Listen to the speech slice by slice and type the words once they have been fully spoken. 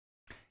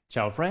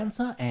Ciao friends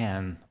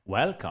and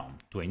welcome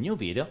to a new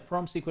video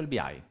from SQL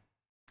BI.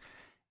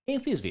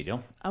 In this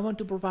video, I want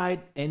to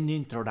provide an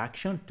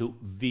introduction to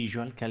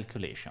visual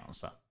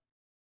calculations.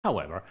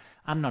 However,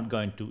 I'm not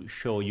going to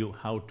show you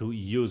how to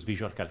use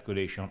visual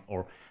calculation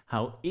or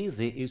how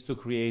easy it is to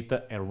create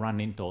a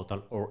running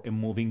total or a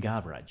moving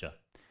average.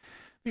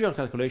 Visual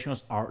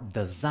calculations are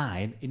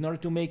designed in order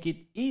to make it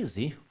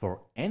easy for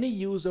any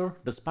user,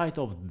 despite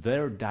of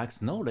their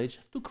DAX knowledge,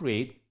 to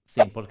create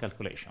simple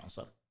calculations.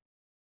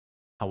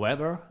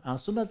 However,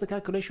 as soon as the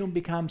calculation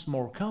becomes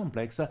more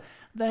complex,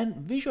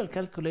 then visual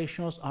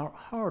calculations are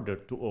harder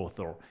to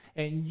author,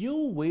 and you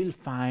will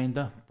find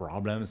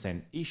problems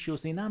and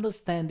issues in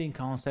understanding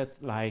concepts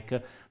like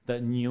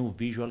the new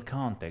visual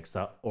context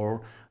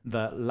or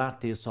the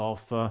lattice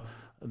of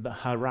the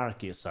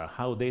hierarchies,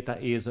 how data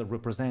is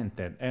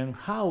represented, and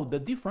how the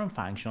different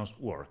functions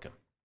work.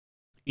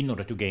 In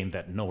order to gain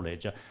that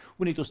knowledge,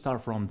 we need to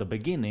start from the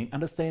beginning,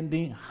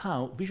 understanding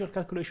how visual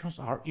calculations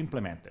are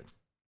implemented.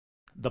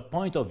 The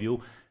point of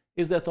view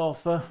is that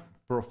of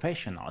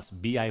professionals,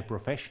 BI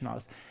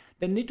professionals,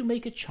 that need to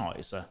make a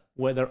choice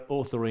whether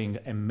authoring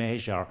a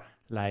measure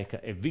like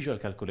a visual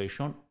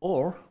calculation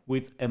or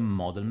with a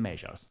model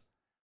measures.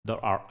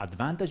 There are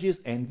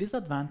advantages and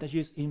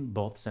disadvantages in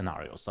both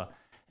scenarios,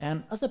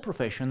 and as a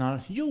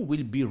professional you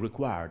will be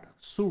required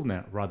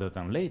sooner rather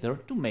than later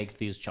to make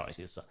these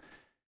choices.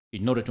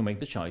 In order to make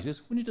the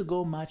choices, we need to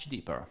go much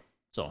deeper.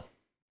 So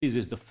this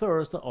is the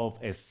first of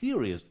a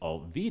series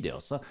of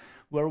videos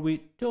where we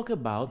talk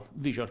about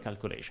visual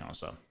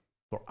calculations.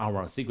 For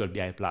our SQL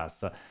BI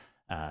Plus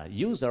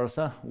users,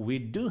 we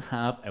do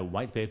have a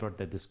white paper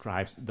that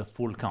describes the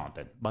full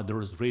content, but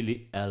there is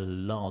really a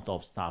lot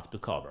of stuff to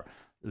cover,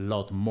 a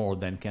lot more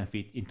than can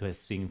fit into a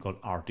single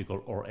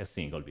article or a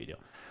single video.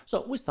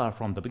 So we start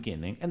from the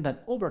beginning, and then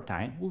over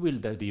time we will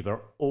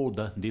deliver all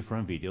the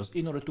different videos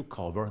in order to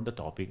cover the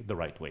topic the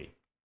right way.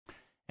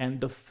 And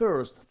the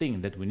first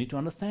thing that we need to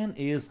understand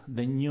is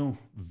the new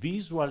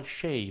visual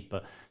shape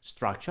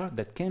structure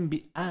that can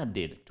be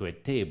added to a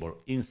table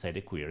inside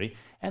a query,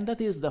 and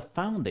that is the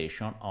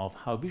foundation of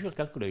how visual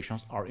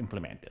calculations are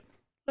implemented.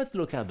 Let's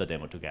look at the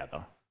demo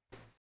together.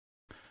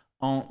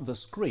 On the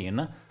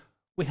screen,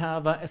 we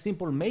have a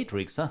simple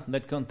matrix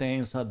that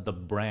contains the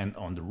brand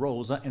on the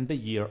rows and the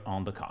year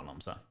on the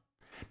columns.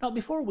 Now,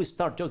 before we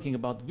start talking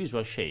about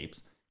visual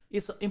shapes,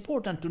 it's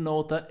important to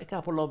note a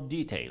couple of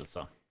details.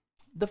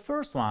 The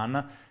first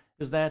one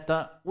is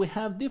that we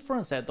have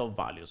different set of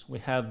values. We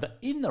have the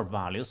inner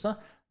values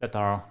that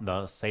are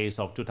the sales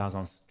of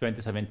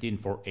 2017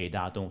 for a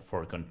datum,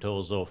 for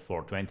Contoso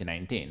for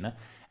 2019,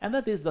 and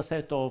that is the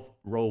set of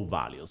row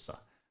values.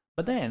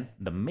 But then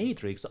the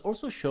matrix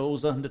also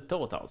shows the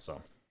totals.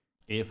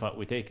 If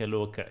we take a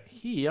look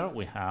here,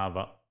 we have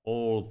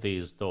all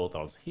these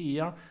totals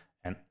here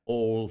and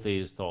all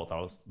these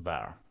totals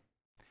there.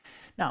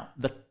 Now,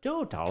 the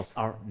totals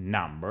are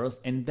numbers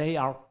and they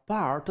are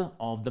part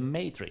of the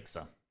matrix.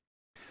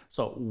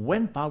 So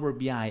when Power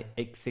BI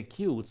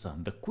executes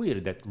the query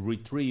that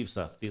retrieves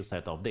this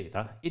set of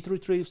data, it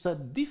retrieves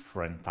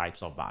different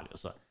types of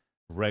values,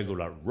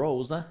 regular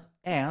rows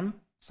and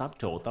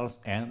subtotals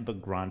and the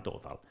grand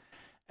total.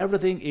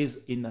 Everything is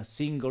in a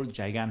single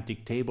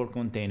gigantic table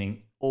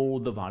containing all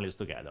the values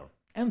together.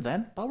 And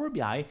then Power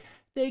BI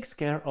takes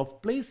care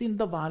of placing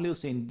the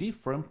values in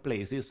different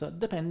places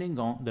depending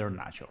on their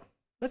nature.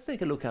 Let's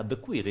take a look at the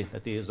query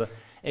that is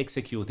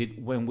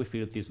executed when we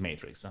fill this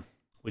matrix.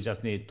 We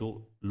just need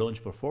to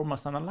launch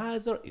Performance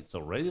Analyzer. It's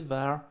already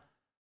there.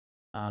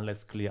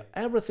 Let's clear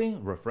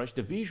everything, refresh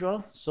the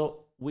visual.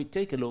 So we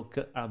take a look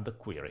at the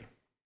query.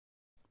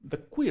 The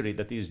query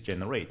that is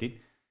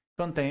generated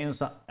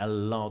contains a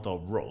lot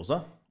of rows.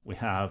 We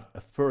have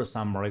a first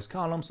summarized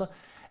columns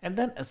and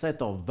then a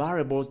set of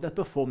variables that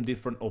perform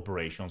different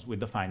operations with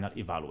the final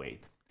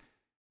evaluate.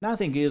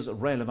 Nothing is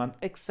relevant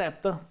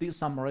except this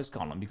summarized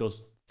column,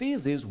 because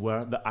this is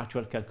where the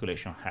actual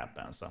calculation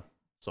happens.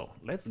 So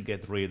let's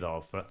get rid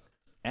of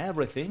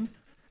everything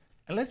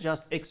and let's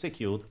just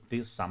execute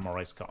these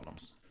summarized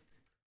columns.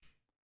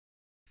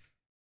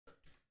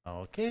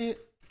 Okay.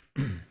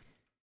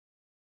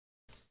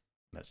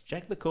 Let's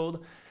check the code.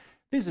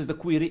 This is the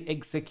query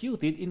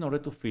executed in order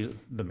to fill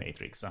the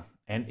matrix.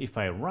 And if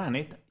I run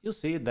it, you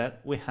see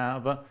that we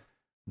have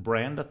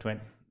brand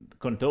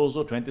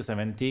Contoso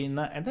 2017,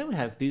 and then we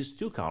have these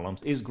two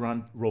columns, is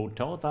grand row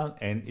total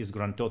and is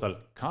grand total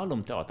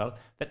column total,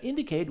 that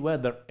indicate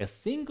whether a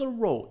single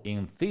row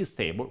in this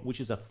table, which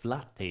is a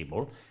flat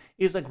table,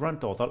 is a grand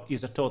total,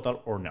 is a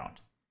total or not.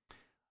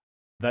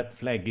 That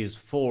flag is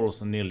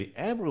false nearly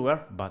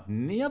everywhere, but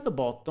near the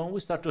bottom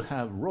we start to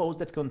have rows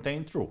that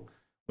contain true.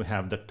 We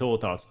have the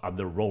totals at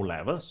the row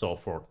level, so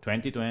for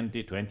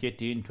 2020,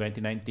 2018,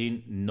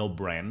 2019, no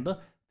brand,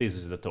 this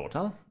is the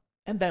total.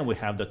 And then we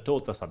have the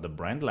totals at the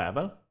brand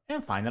level,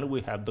 and finally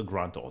we have the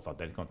grand total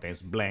that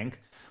contains blank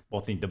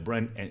both in the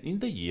brand and in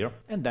the year,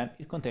 and then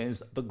it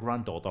contains the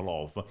grand total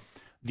of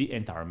the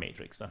entire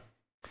matrix.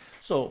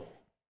 So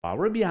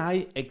Power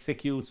BI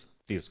executes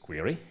this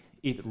query.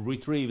 it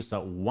retrieves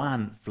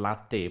one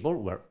flat table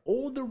where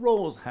all the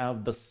rows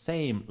have the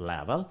same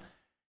level,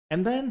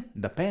 and then,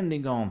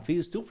 depending on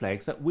these two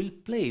flags, will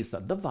place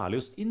the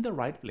values in the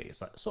right place.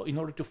 So in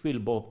order to fill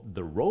both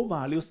the row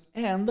values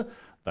and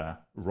the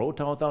row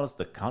totals,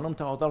 the column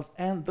totals,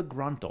 and the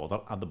grand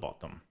total at the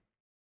bottom.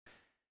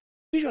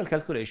 Visual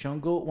calculation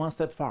go one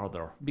step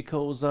further,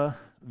 because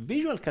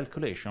visual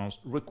calculations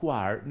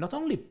require not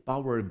only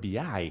Power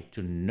BI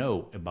to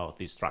know about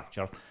this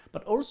structure,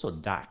 but also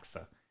DAX.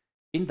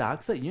 In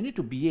DAX, you need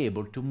to be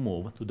able to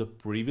move to the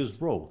previous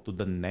row, to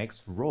the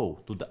next row,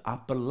 to the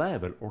upper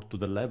level, or to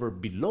the level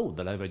below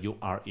the level you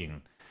are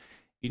in.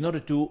 In order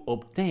to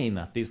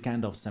obtain this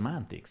kind of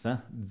semantics,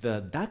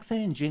 the DAX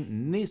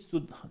engine needs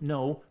to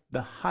know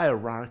the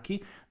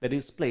hierarchy that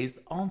is placed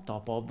on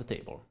top of the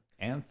table.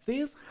 And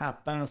this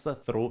happens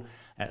through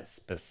a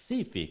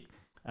specific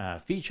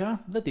feature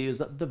that is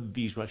the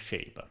visual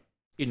shape.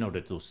 In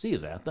order to see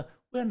that,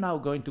 we are now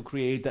going to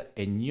create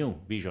a new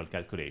visual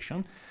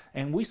calculation,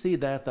 and we see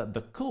that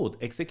the code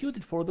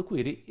executed for the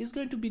query is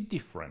going to be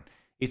different.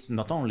 It's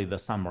not only the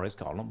summarize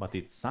column, but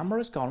it's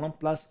summarize column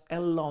plus a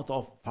lot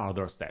of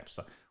further steps.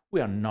 We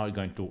are not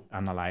going to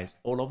analyze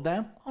all of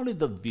them, only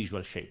the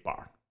visual shape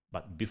part.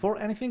 But before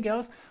anything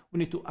else, we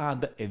need to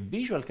add a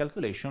visual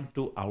calculation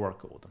to our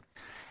code.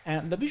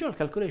 And the visual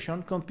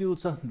calculation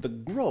computes the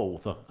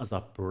growth as a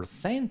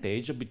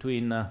percentage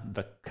between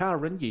the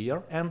current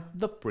year and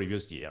the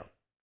previous year.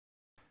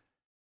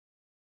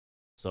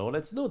 So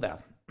let's do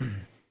that.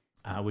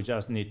 We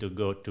just need to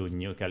go to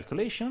New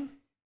Calculation,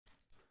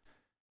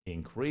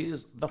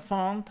 increase the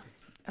font,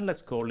 and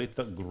let's call it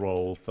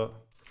growth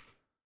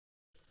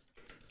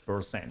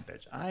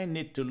percentage. I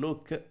need to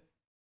look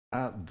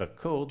at the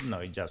code. No,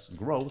 it just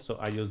growth, so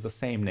I use the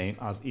same name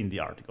as in the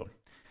article.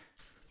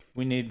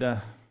 We need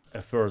a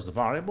first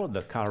variable,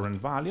 the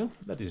current value,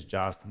 that is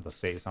just the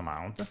sales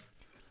amount.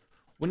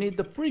 We need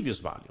the previous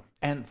value,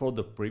 and for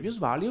the previous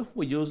value,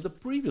 we use the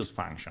previous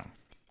function.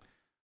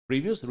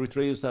 Previous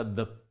retrieves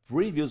the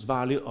previous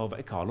value of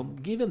a column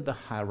given the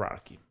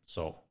hierarchy.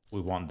 So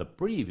we want the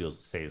previous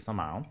sales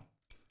amount,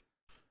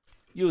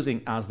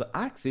 using as the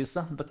axis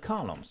the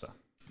columns,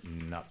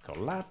 not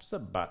collapse,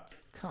 but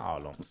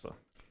columns.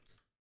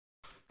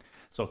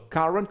 So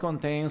current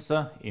contains,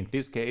 in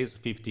this case,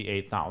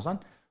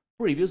 58,000.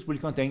 Previous will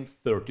contain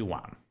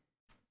 31.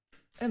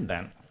 And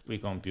then we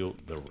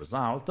compute the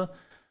result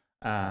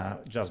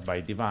just by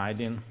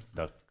dividing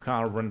the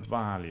current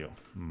value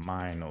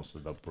minus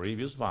the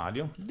previous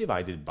value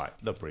divided by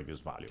the previous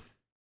value.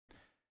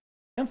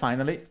 And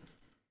finally,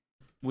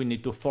 we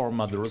need to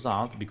format the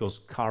result, because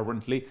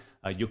currently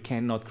you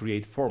cannot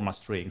create format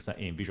strings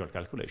in visual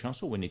calculation,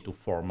 so we need to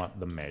format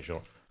the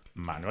measure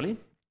manually,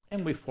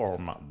 and we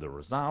format the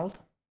result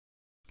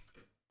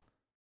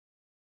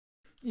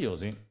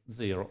using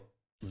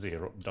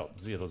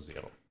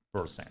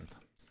 0.00%.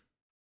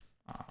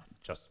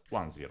 Just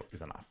 10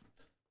 is enough.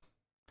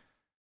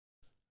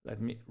 Let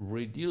me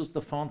reduce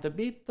the font a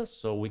bit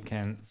so we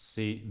can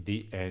see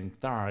the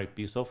entire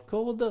piece of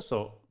code.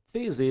 So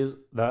this is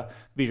the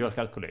visual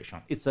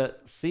calculation. It's a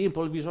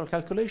simple visual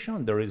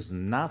calculation. There is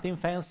nothing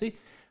fancy.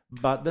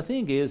 But the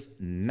thing is,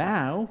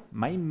 now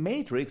my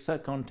matrix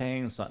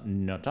contains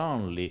not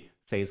only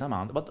sales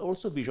amount, but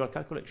also visual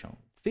calculation.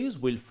 This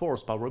will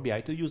force Power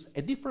BI to use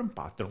a different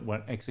pattern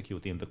when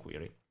executing the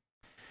query.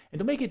 And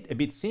to make it a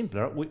bit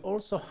simpler, we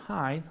also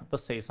hide the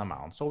sales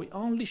amount. So we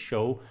only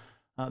show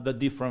the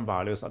different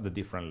values at the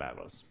different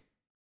levels.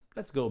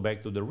 Let's go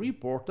back to the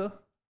report.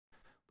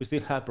 We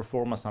still have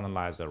Performance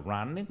Analyzer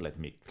running. Let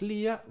me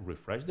clear,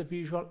 refresh the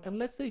visual, and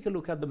let's take a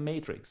look at the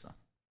matrix.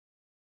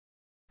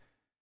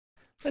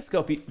 Let's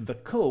copy the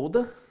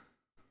code,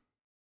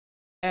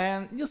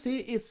 and you see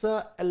it's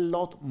a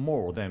lot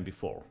more than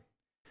before.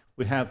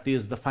 We have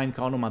this defined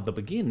column at the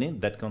beginning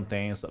that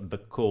contains the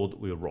code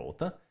we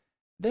wrote.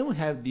 Then we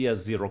have the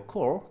zero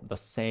core, the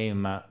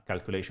same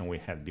calculation we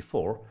had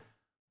before.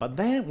 But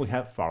then we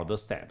have further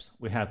steps.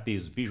 We have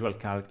this visual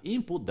calc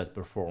input that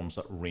performs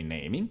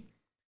renaming.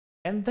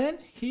 And then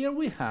here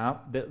we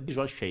have the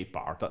visual shape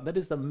part. That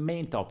is the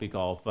main topic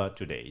of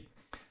today.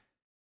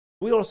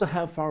 We also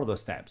have further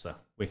steps.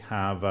 We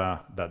have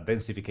the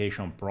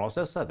densification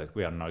process that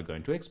we are not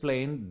going to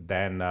explain.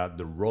 Then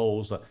the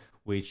rows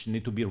which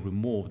need to be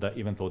removed,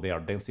 even though they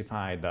are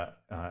densified,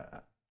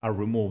 are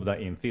removed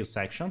in this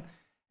section.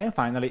 And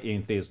finally,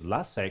 in this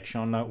last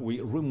section,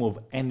 we remove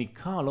any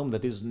column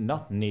that is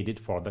not needed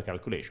for the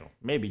calculation.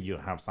 Maybe you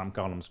have some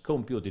columns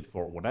computed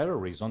for whatever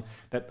reason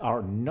that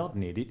are not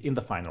needed in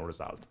the final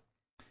result.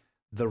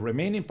 The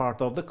remaining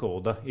part of the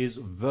code is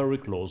very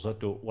close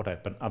to what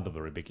happened at the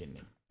very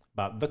beginning.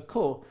 But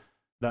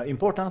the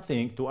important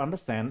thing to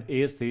understand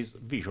is this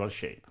visual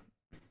shape.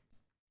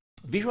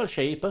 Visual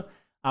shape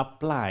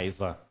applies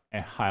a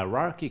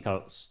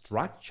hierarchical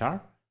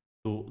structure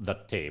to the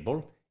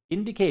table,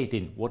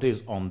 indicating what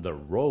is on the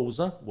rows,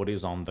 what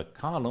is on the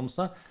columns,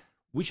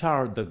 which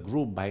are the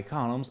group by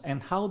columns,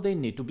 and how they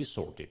need to be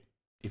sorted.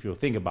 If you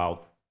think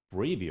about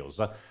previous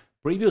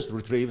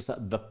retrieves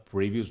the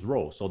previous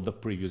row, so the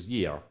previous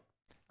year.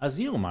 As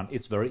human,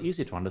 it's very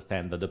easy to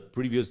understand that the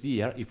previous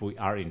year, if we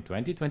are in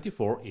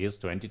 2024, is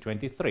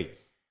 2023.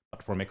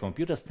 But from a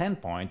computer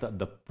standpoint,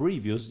 the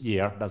previous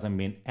year doesn't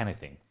mean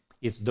anything.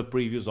 It's the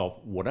previous of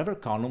whatever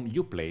column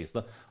you placed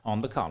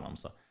on the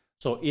columns.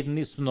 So it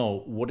needs to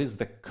know what is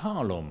the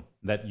column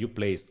that you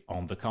placed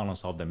on the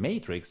columns of the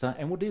matrix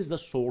and what is the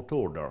sort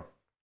order.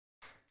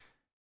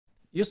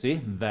 You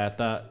see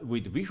that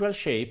with visual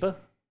shape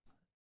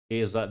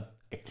is a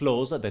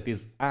clause that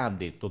is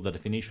added to the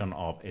definition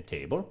of a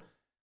table.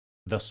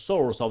 The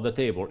source of the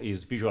table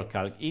is visual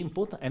calc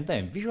input, and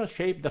then visual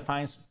shape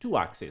defines two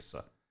axes,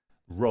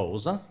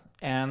 rows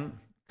and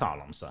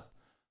columns.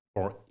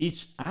 For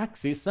each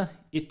axis,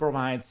 it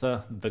provides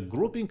the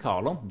grouping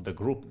column, the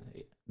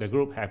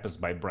group happens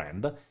by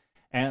brand,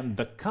 and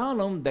the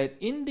column that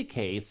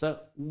indicates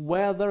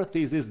whether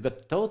this is the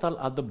total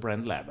at the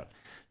brand level.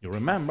 You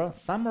remember,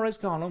 summarize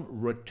column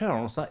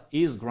returns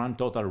is grand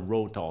total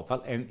row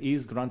total and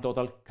is grand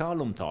total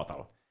column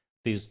total.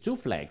 These two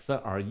flags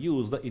are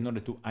used in order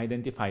to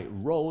identify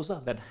rows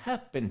that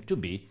happen to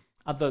be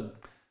at the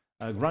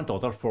grand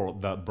total for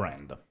the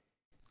brand.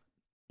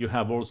 You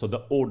have also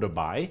the order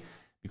by,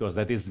 because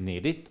that is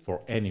needed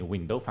for any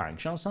window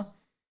functions.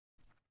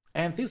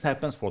 And this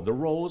happens for the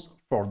rows,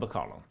 for the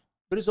column.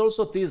 There is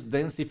also this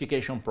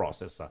densification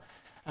process.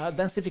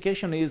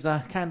 Densification is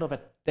a kind of a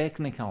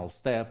technical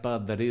step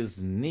that is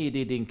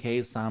needed in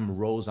case some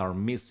rows are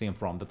missing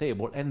from the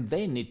table, and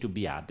they need to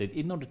be added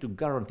in order to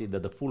guarantee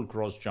that the full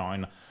cross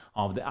join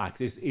of the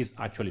axis is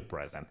actually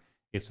present.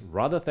 It's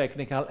rather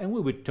technical, and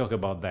we will talk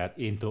about that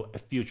into a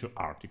future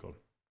article.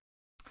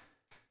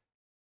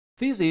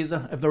 This is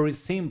a very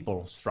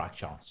simple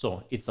structure.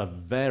 So it's a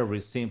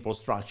very simple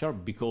structure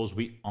because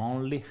we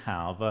only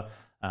have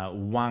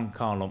one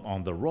column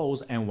on the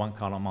rows and one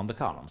column on the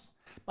columns.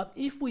 But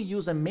if we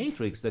use a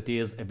matrix that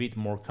is a bit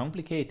more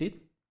complicated,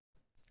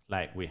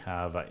 like we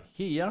have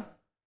here,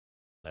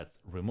 let's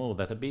remove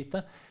that a bit.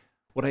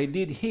 What I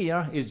did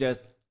here is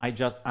I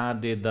just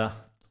added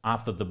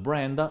after the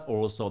brand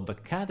also the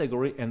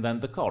category and then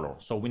the color.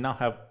 So we now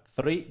have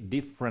three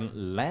different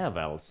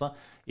levels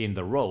in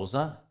the rows,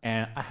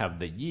 and I have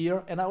the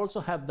year and I also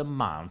have the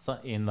months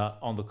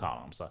on the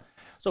columns.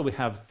 So we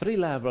have three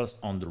levels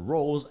on the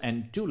rows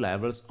and two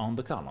levels on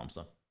the columns.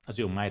 As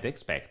you might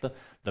expect,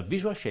 the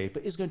visual shape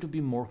is going to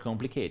be more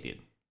complicated.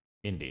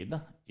 Indeed,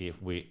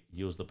 if we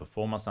use the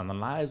performance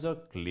analyzer,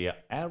 clear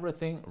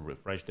everything,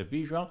 refresh the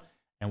visual,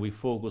 and we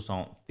focus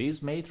on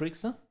this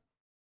matrix,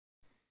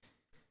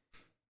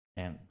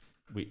 and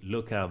we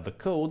look at the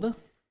code,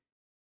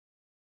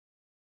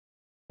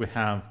 we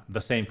have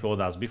the same code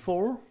as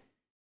before.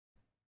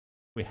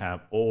 We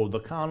have all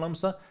the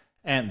columns,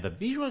 and the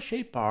visual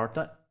shape part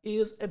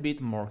is a bit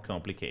more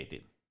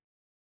complicated.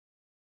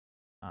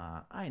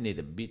 I need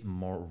a bit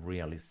more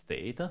real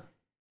estate.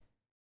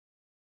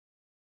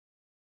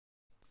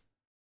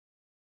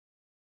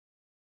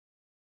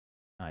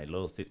 I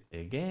lost it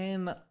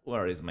again.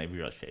 Where is my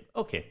visual shape?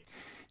 Okay.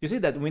 You see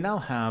that we now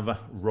have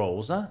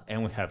rows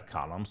and we have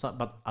columns,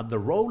 but at the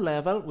row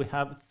level we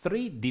have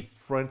three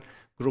different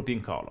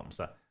grouping columns.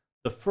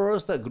 The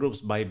first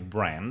groups by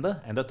brand,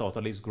 and the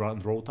total is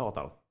grand row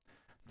total.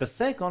 The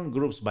second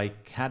groups by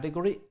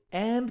category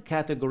and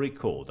category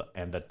code,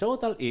 and the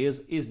total is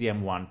the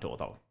M1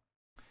 total.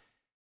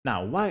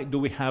 Now, why do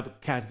we have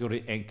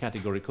category and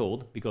category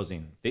code? Because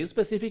in this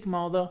specific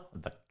model,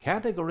 the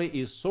category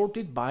is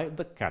sorted by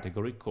the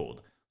category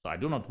code. So I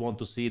do not want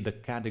to see the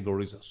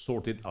categories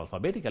sorted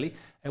alphabetically,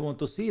 I want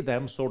to see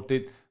them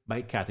sorted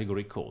by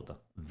category code.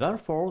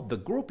 Therefore, the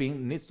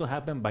grouping needs to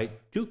happen by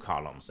two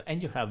columns,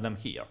 and you have them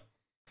here.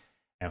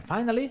 And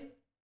finally,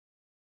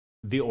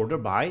 the order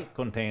by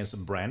contains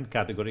brand,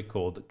 category,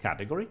 code,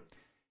 category.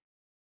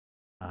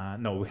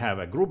 No, we have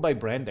a group by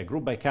brand, a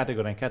group by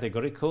category and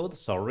category code,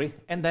 sorry,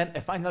 and then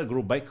a final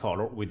group by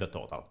color with the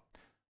total.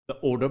 The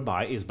order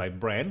by is by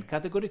brand,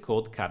 category,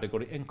 code,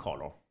 category, and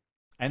color.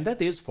 And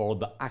that is for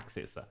the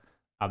axis,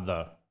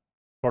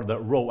 for the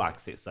row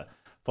axis.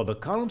 For the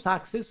columns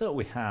axis,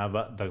 we have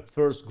the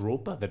first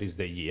group, that is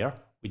the year,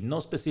 with no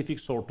specific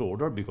sort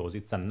order because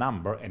it's a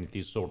number and it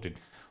is sorted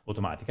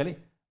automatically.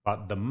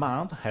 But the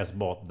month has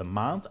both the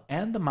month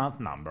and the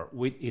month number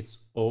with its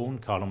own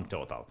column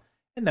total.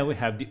 And then we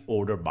have the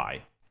order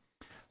by.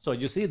 So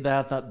you see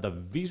that the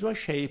visual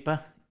shape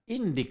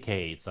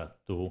indicates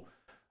to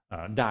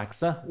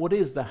DAX what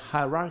is the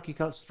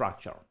hierarchical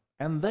structure.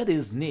 And that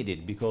is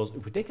needed because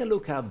if we take a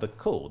look at the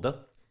code,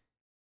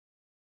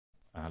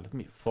 let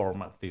me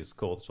format this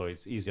code so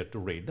it's easier to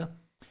read.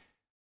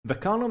 The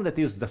column that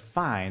is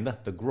defined,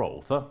 the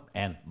growth,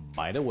 and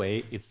by the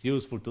way, it's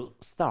useful to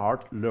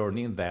start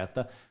learning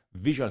that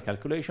visual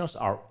calculations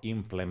are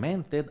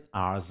implemented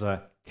as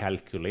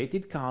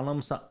calculated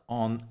columns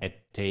on a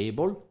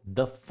table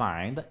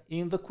defined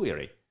in the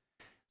query.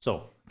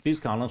 So these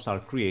columns are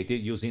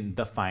created using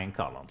defined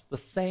columns, the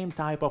same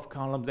type of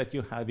columns that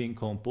you have in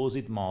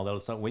composite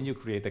models when you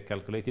create a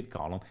calculated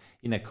column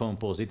in a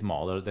composite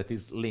model that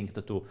is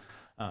linked to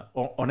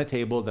on a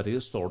table that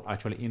is stored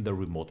actually in the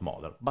remote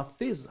model. But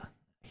this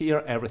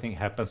here, everything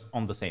happens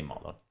on the same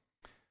model.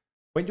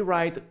 When you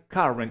write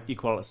current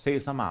equals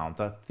sales amount,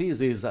 this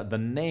is the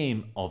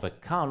name of a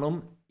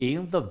column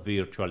in the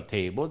virtual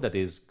table that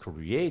is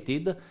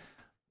created,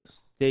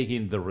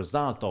 taking the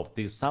result of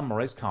this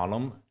summarized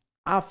column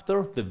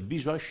after the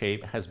visual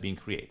shape has been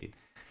created.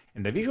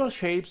 And the visual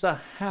shapes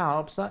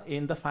helps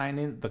in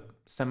defining the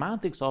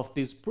semantics of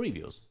this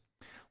previews.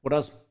 What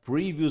does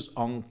previews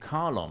on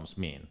columns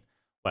mean?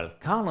 Well,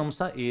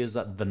 columns is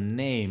the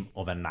name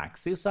of an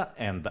axis,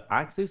 and the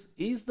axis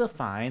is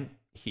defined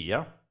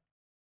here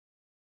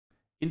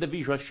in the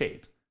visual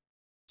shapes.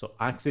 So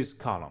axis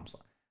columns.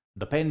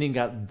 Depending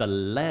at the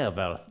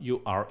level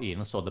you are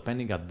in, so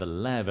depending at the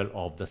level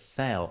of the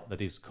cell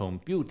that is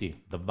computing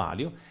the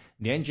value,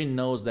 the engine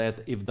knows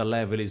that if the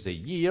level is a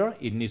year,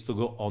 it needs to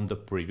go on the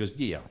previous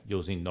year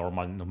using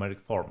normal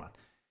numeric format.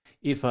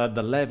 If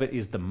the level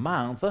is the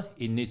month,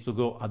 it needs to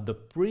go at the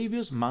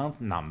previous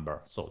month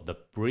number. So the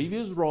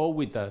previous row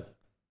with a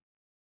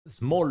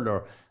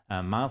smaller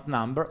month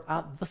number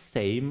at the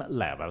same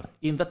level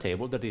in the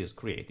table that is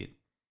created.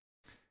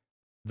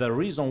 The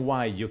reason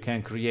why you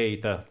can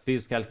create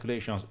these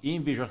calculations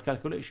in visual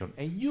calculation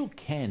and you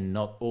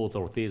cannot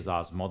author these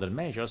as model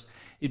measures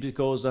is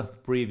because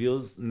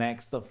previous,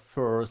 next,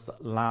 first,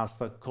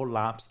 last,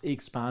 collapse,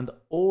 expand,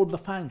 all the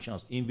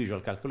functions in visual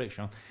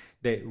calculation,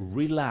 they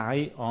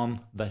rely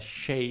on the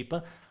shape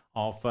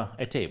of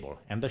a table.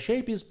 And the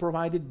shape is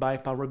provided by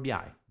Power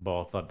BI,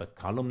 both the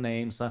column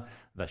names,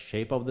 the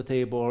shape of the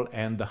table,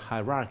 and the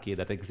hierarchy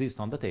that exists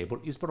on the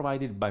table is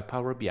provided by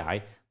Power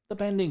BI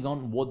depending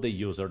on what the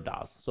user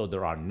does. So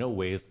there are no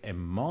ways a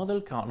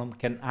model column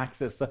can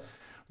access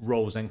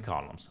rows and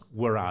columns,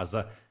 whereas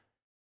a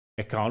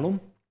column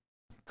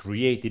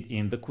created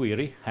in the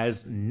query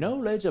has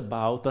knowledge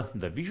about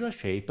the visual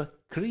shape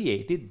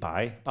created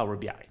by Power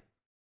BI.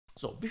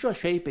 So visual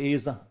shape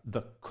is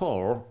the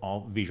core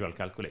of visual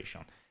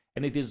calculation,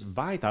 and it is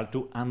vital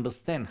to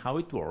understand how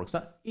it works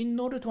in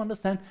order to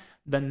understand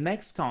the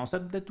next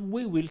concept that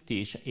we will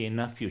teach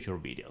in future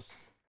videos.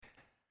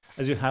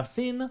 As you have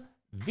seen,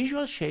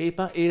 visual shape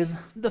is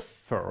the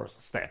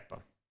first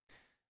step.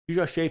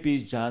 Visual shape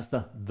is just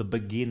the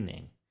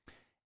beginning.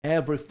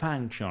 Every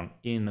function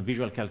in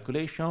visual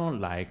calculation,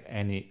 like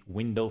any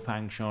window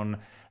function,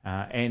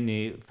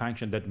 any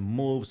function that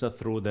moves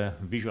through the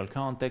visual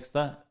context,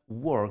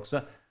 works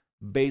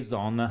based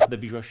on the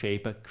visual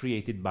shape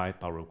created by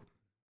Power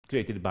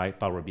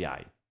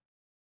BI.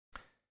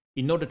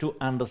 In order to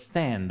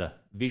understand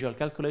visual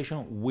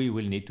calculation, we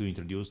will need to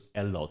introduce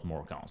a lot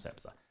more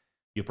concepts.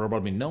 You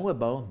probably know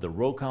about the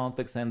row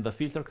context and the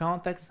filter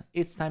context.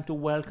 It's time to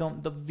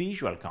welcome the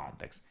visual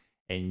context,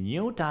 a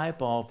new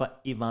type of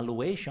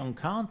evaluation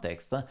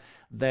context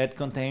that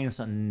contains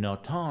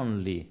not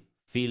only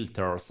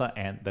filters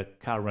and the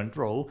current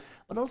row,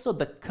 but also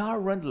the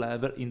current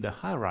level in the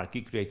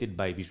hierarchy created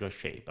by visual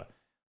shape,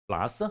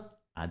 plus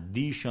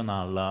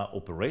additional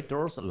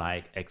operators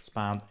like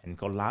expand and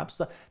collapse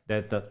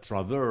that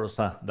traverse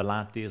the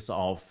lattice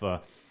of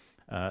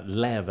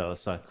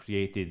levels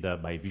created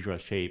by visual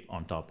shape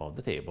on top of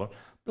the table,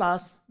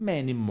 plus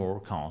many more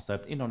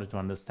concepts in order to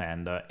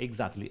understand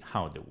exactly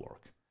how they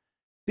work.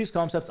 These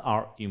concepts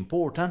are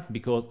important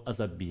because as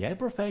a BI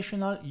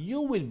professional, you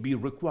will be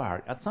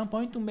required at some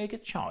point to make a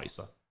choice.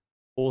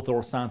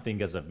 Author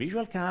something as a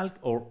visual calc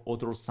or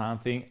author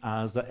something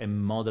as a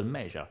model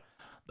measure.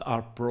 There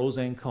are pros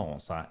and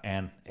cons,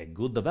 and a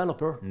good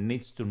developer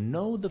needs to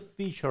know the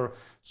feature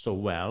so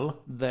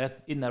well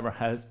that it never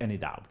has any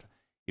doubt.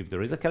 If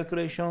there is a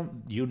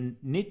calculation, you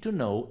need to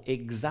know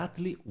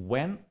exactly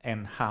when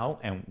and how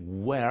and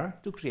where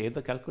to create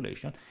the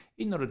calculation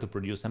in order to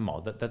produce a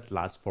model that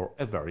lasts for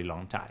a very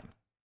long time.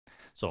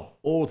 So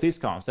all these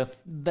concepts,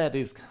 that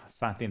is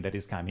something that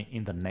is coming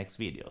in the next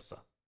videos.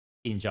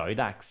 Enjoy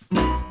DAX!